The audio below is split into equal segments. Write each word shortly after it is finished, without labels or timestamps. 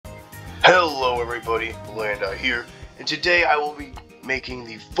Hello everybody, Landa here, and today I will be making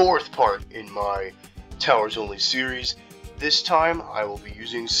the fourth part in my Towers Only series. This time I will be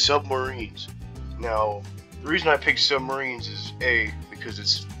using submarines. Now, the reason I picked submarines is A, because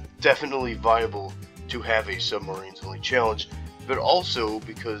it's definitely viable to have a submarines only challenge, but also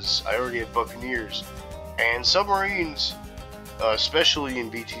because I already had Buccaneers, and submarines, especially in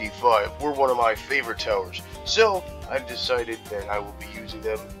BTD6, were one of my favorite towers. So I've decided that I will be using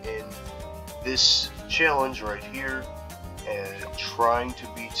them in this challenge right here and trying to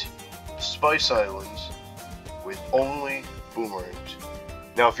beat Spice Islands with only boomerangs.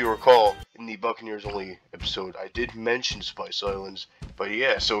 Now, if you recall, in the Buccaneers only episode, I did mention Spice Islands, but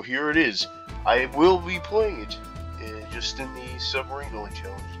yeah, so here it is. I will be playing it just in the submarine only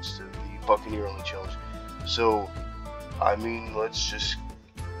challenge instead of the Buccaneer only challenge. So, I mean, let's just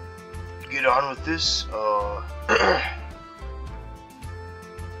get on with this.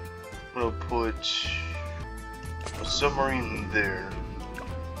 I'm gonna put a submarine there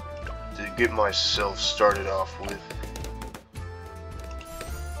to get myself started off with.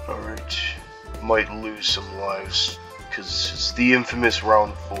 Alright, might lose some lives because it's the infamous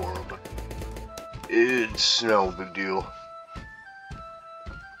round 4, but it's no big deal.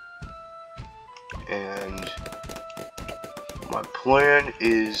 And my plan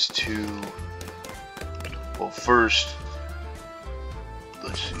is to, well, first,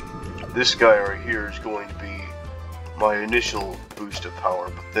 let's see. This guy right here is going to be my initial boost of power,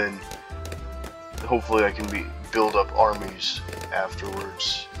 but then hopefully I can build up armies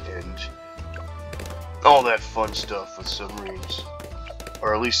afterwards and all that fun stuff with submarines,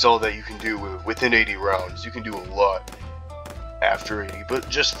 or at least all that you can do within 80 rounds. You can do a lot after 80, but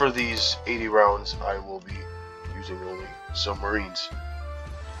just for these 80 rounds I will be using only submarines.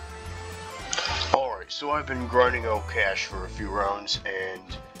 Alright, so I've been grinding out cash for a few rounds and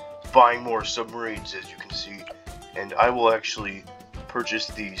buying more submarines, as you can see, and I will actually purchase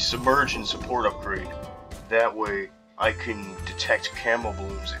the submerge and support upgrade. That way I can detect camo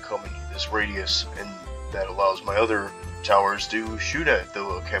balloons that come in this radius, and that allows my other towers to shoot at the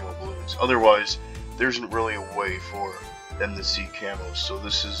camo balloons. Otherwise, there isn't really a way for them to see camos, so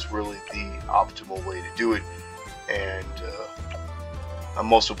this is really the optimal way to do it. And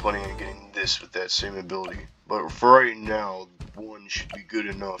I'm also planning on getting this with that same ability, but for right now, one should be good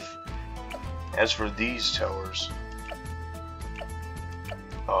enough. As for these towers,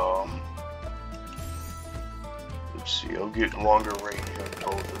 let's see, I'll get longer range on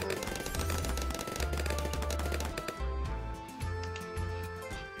both of them.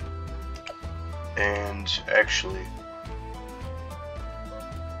 And actually,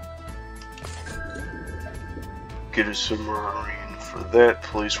 get a submarine for that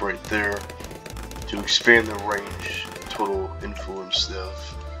place right there to expand the range, total influence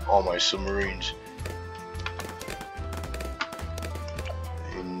of all my submarines.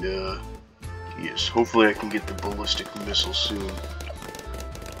 And yes, hopefully I can get the ballistic missile soon.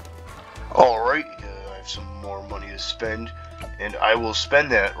 Alright, I have some more money to spend, and I will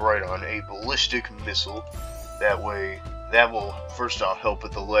spend that right on a ballistic missile. That way, that will first off help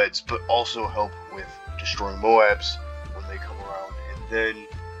with the leads, but also help with destroying Moabs when they come around. And then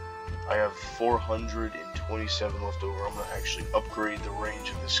I have 427 left over. I'm going to actually upgrade the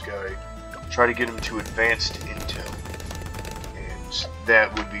range of this guy, try to get him to advanced intel, and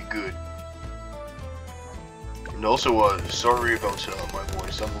that would be good. And also, sorry about my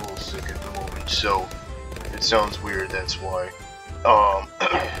voice, I'm a little sick at the moment, so if it sounds weird, that's why. I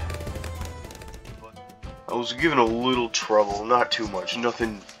was given a little trouble, not too much,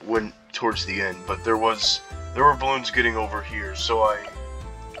 nothing went towards the end, but there were balloons getting over here, so I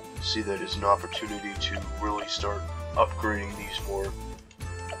see that as an opportunity to really start upgrading these more,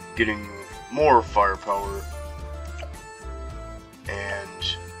 getting more firepower,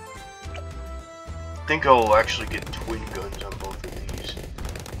 and I think I'll actually get twin guns on both of these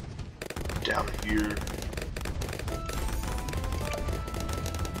down here.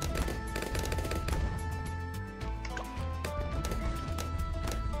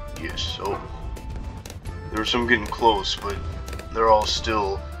 Yes, so there's some getting close, but they're all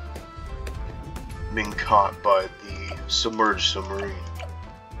still being caught by the submerged submarine,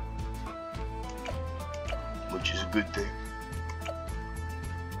 which is a good thing.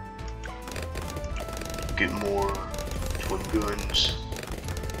 Get more twin guns.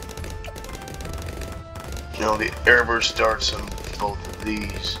 Now the airburst starts on both of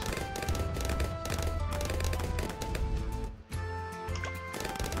these.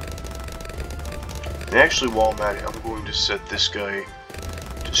 And actually, while I'm at it, I'm going to set this guy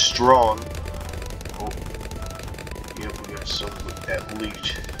to strong. Oh, yep, we got some that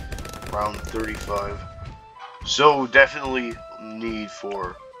leaked. round 35. So definitely need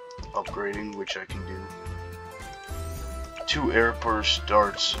for upgrading, which I can do. 2 air burst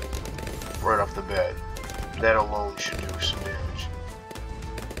darts right off the bat. That alone should do some damage.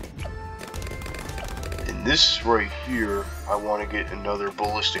 And this right here, I want to get another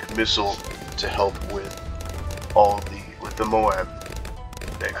ballistic missile to help with the Moab.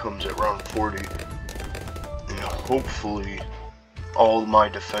 That comes at round 40. And hopefully all my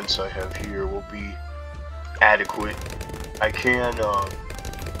defense I have here will be adequate. I can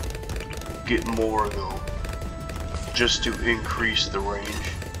get more though, just to increase the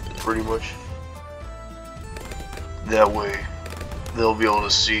range, pretty much. That way they'll be able to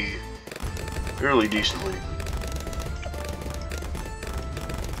see fairly decently.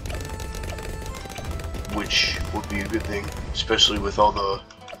 Which would be a good thing, especially with all the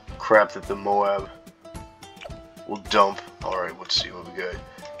crap that the Moab will dump. Alright, let's see what we got.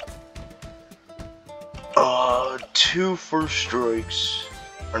 2 first strikes,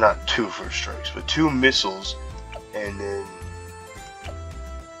 or not 2 first strikes, but 2 missiles, and then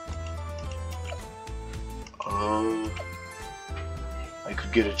I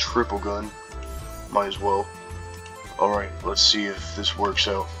could get a triple gun, might as well. Alright, let's see if this works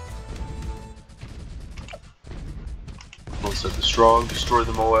out. Let's set the strong, destroy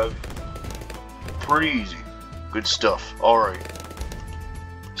the Moab. Pretty easy. Good stuff. Alright.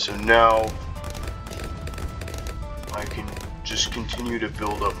 So now I can just continue to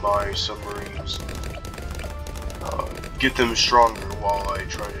build up my submarines. Get them stronger while I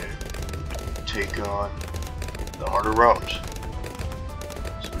try to take on the harder rounds.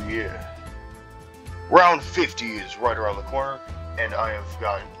 So yeah. Round 50 is right around the corner, and I have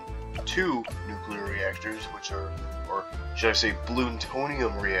gotten 2 nuclear reactors, which are, or should I say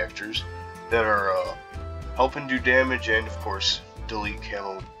plutonium reactors, that are helping do damage and of course delete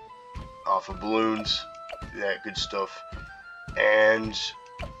camo off of balloons, that good stuff. And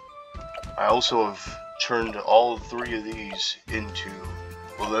I also have turned all 3 of these into,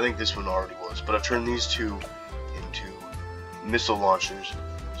 well, I think this one already was, but I've turned these 2 into missile launchers,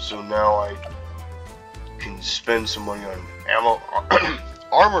 so now I can spend some money on ammo,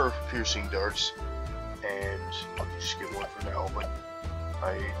 armor piercing darts, and I'll just get one for now, but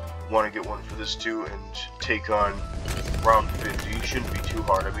I want to get one for this too and take on round 50. Shouldn't be too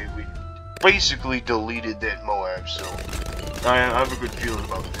hard. I mean, we basically deleted that Moab, so I have a good feeling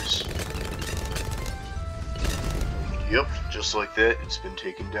about this. Yep, just like that, it's been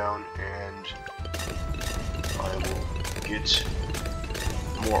taken down, and I will get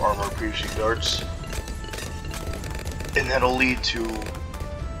more armor piercing darts, and that'll lead to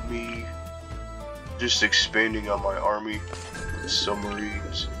me just expanding on my army with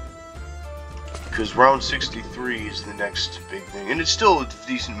submarines, because round 63 is the next big thing, and it's still a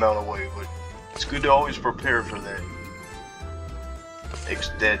decent amount away, but it's good to always prepare for that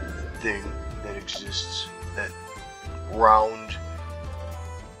thing that exists, that round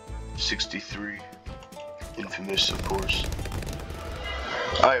 63, infamous, of course.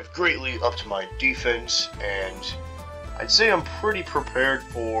 I have greatly upped my defense, and I'd say I'm pretty prepared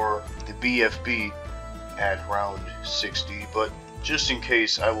for the BFB at round 60, but just in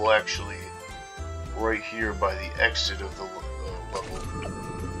case, I will actually, right here by the exit of the level,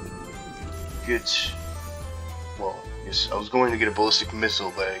 get, well, yes, I was going to get a ballistic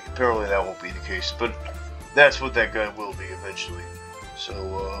missile, but apparently that won't be the case, but that's what that guy will be eventually. So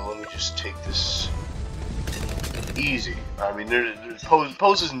let me just take this easy. I mean, there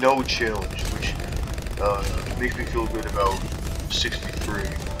poses no challenge, which makes me feel good about 63.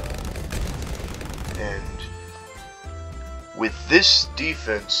 And with this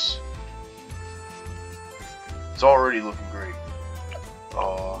defense, it's already looking great.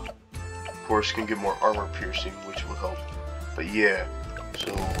 Of course, can get more armor piercing, which will help. But yeah,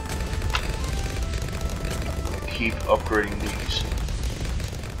 so keep upgrading these.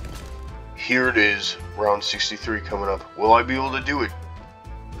 Here it is, round 63 coming up. Will I be able to do it?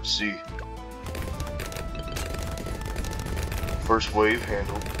 Let's see. First wave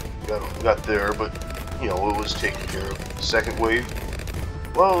handled. Got there, but you know, it was taken care of. Second wave,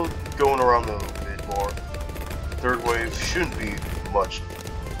 well, going around a bit more. Third wave shouldn't be much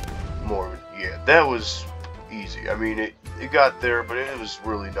more. Yeah, that was easy. I mean, it got there, but it was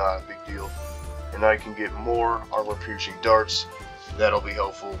really not a big deal. And I can get more armor piercing darts. That'll be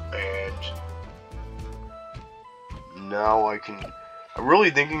helpful. And now I'm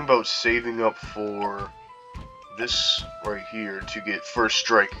really thinking about saving up for this right here to get first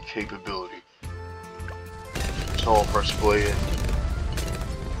strike capability. So I'll press play, and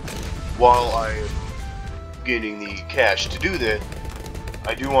while I am getting the cash to do that,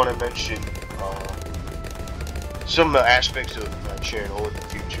 I do want to mention some aspects of my channel in the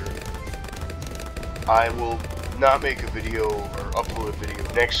future. I will not make a video or upload a video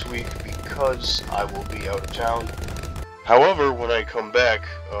next week because I will be out of town. However, when I come back,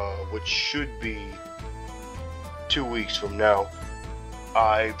 which should be 2 weeks from now,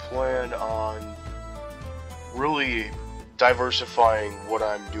 I plan on really diversifying what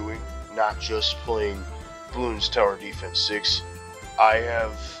I'm doing, not just playing Bloons Tower Defense 6. I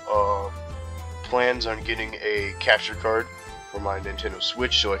have plans on getting a capture card for my Nintendo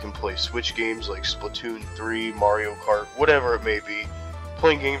Switch so I can play Switch games like Splatoon 3, Mario Kart, whatever it may be.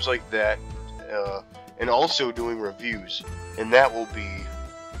 Playing games like that, and also doing reviews, and that will be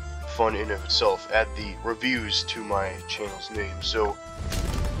fun in of itself. Add the reviews to my channel's name. So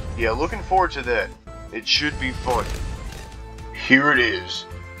yeah, looking forward to that. It should be fun. Here it is.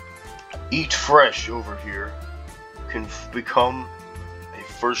 Eat Fresh over here can become a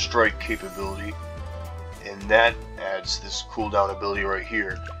first strike capability, and that adds this cooldown ability right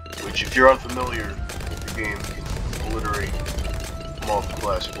here, which if you're unfamiliar with the game, can obliterate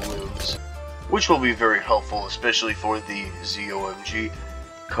multi-class balloons, which will be very helpful, especially for the ZOMG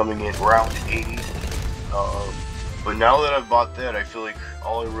coming in round 80. But now that I've bought that, I feel like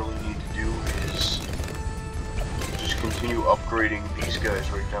all I really need to do is just continue upgrading these guys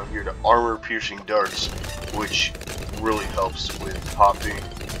right down here to armor-piercing darts, which really helps with popping,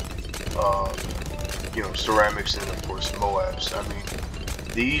 you know, ceramics and of course Moabs. I mean,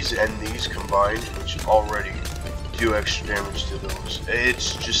 these and these combined, which already do extra damage to those,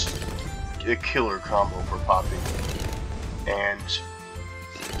 it's just a killer combo for popping. And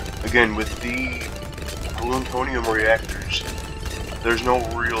again, with the plutonium reactors, there's no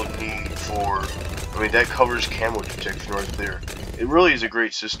real need for, I mean, that covers camo detection right there. It really is a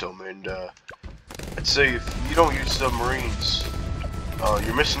great system, and I'd say if you don't use submarines,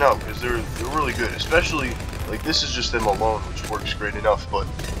 you're missing out, because they're really good. Especially, like, this is just them alone, which works great enough, but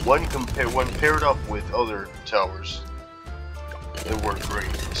when paired up with other towers, they work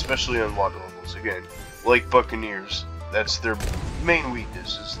great, especially on water levels. Again, like Buccaneers, that's their main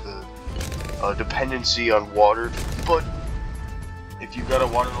weakness, is the dependency on water. But if you've got a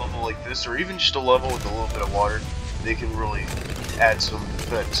water level like this, or even just a level with a little bit of water, they can really add some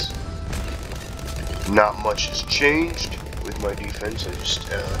defense. Not much has changed with my defense. I just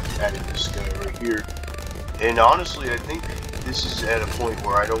added this guy right here, and honestly, I think this is at a point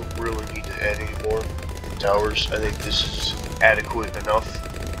where I don't really need to add any more towers. I think this is adequate enough.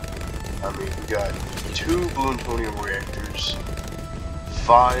 I mean, we got 2 plutonium reactors,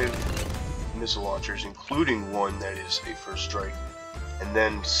 5 missile launchers, including one that is a first strike, and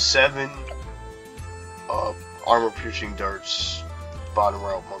then 7 armor-piercing darts, bottom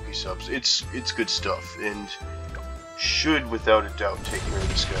route monkey subs. It's good stuff, and should without a doubt take care of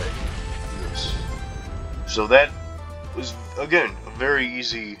this guy. Yes. So that was, again, a very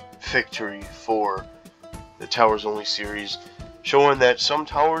easy victory for the Towers Only series, showing that some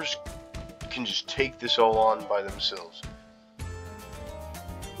towers can just take this all on by themselves.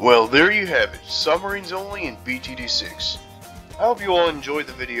 Well, there you have it, Submarines Only in BTD6. I hope you all enjoyed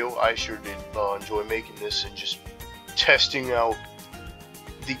the video. I sure did enjoy making this and just testing out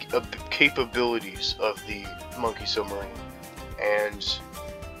the capabilities of the monkey submarine, and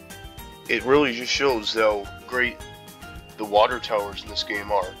it really just shows how great the water towers in this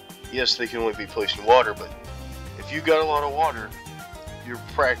game are. Yes, they can only be placed in water, but if you got a lot of water, you're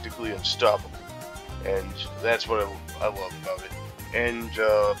practically unstoppable, and that's what I love about it. And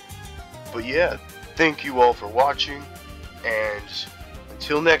but yeah, thank you all for watching, and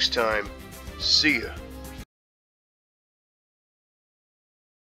until next time, see ya.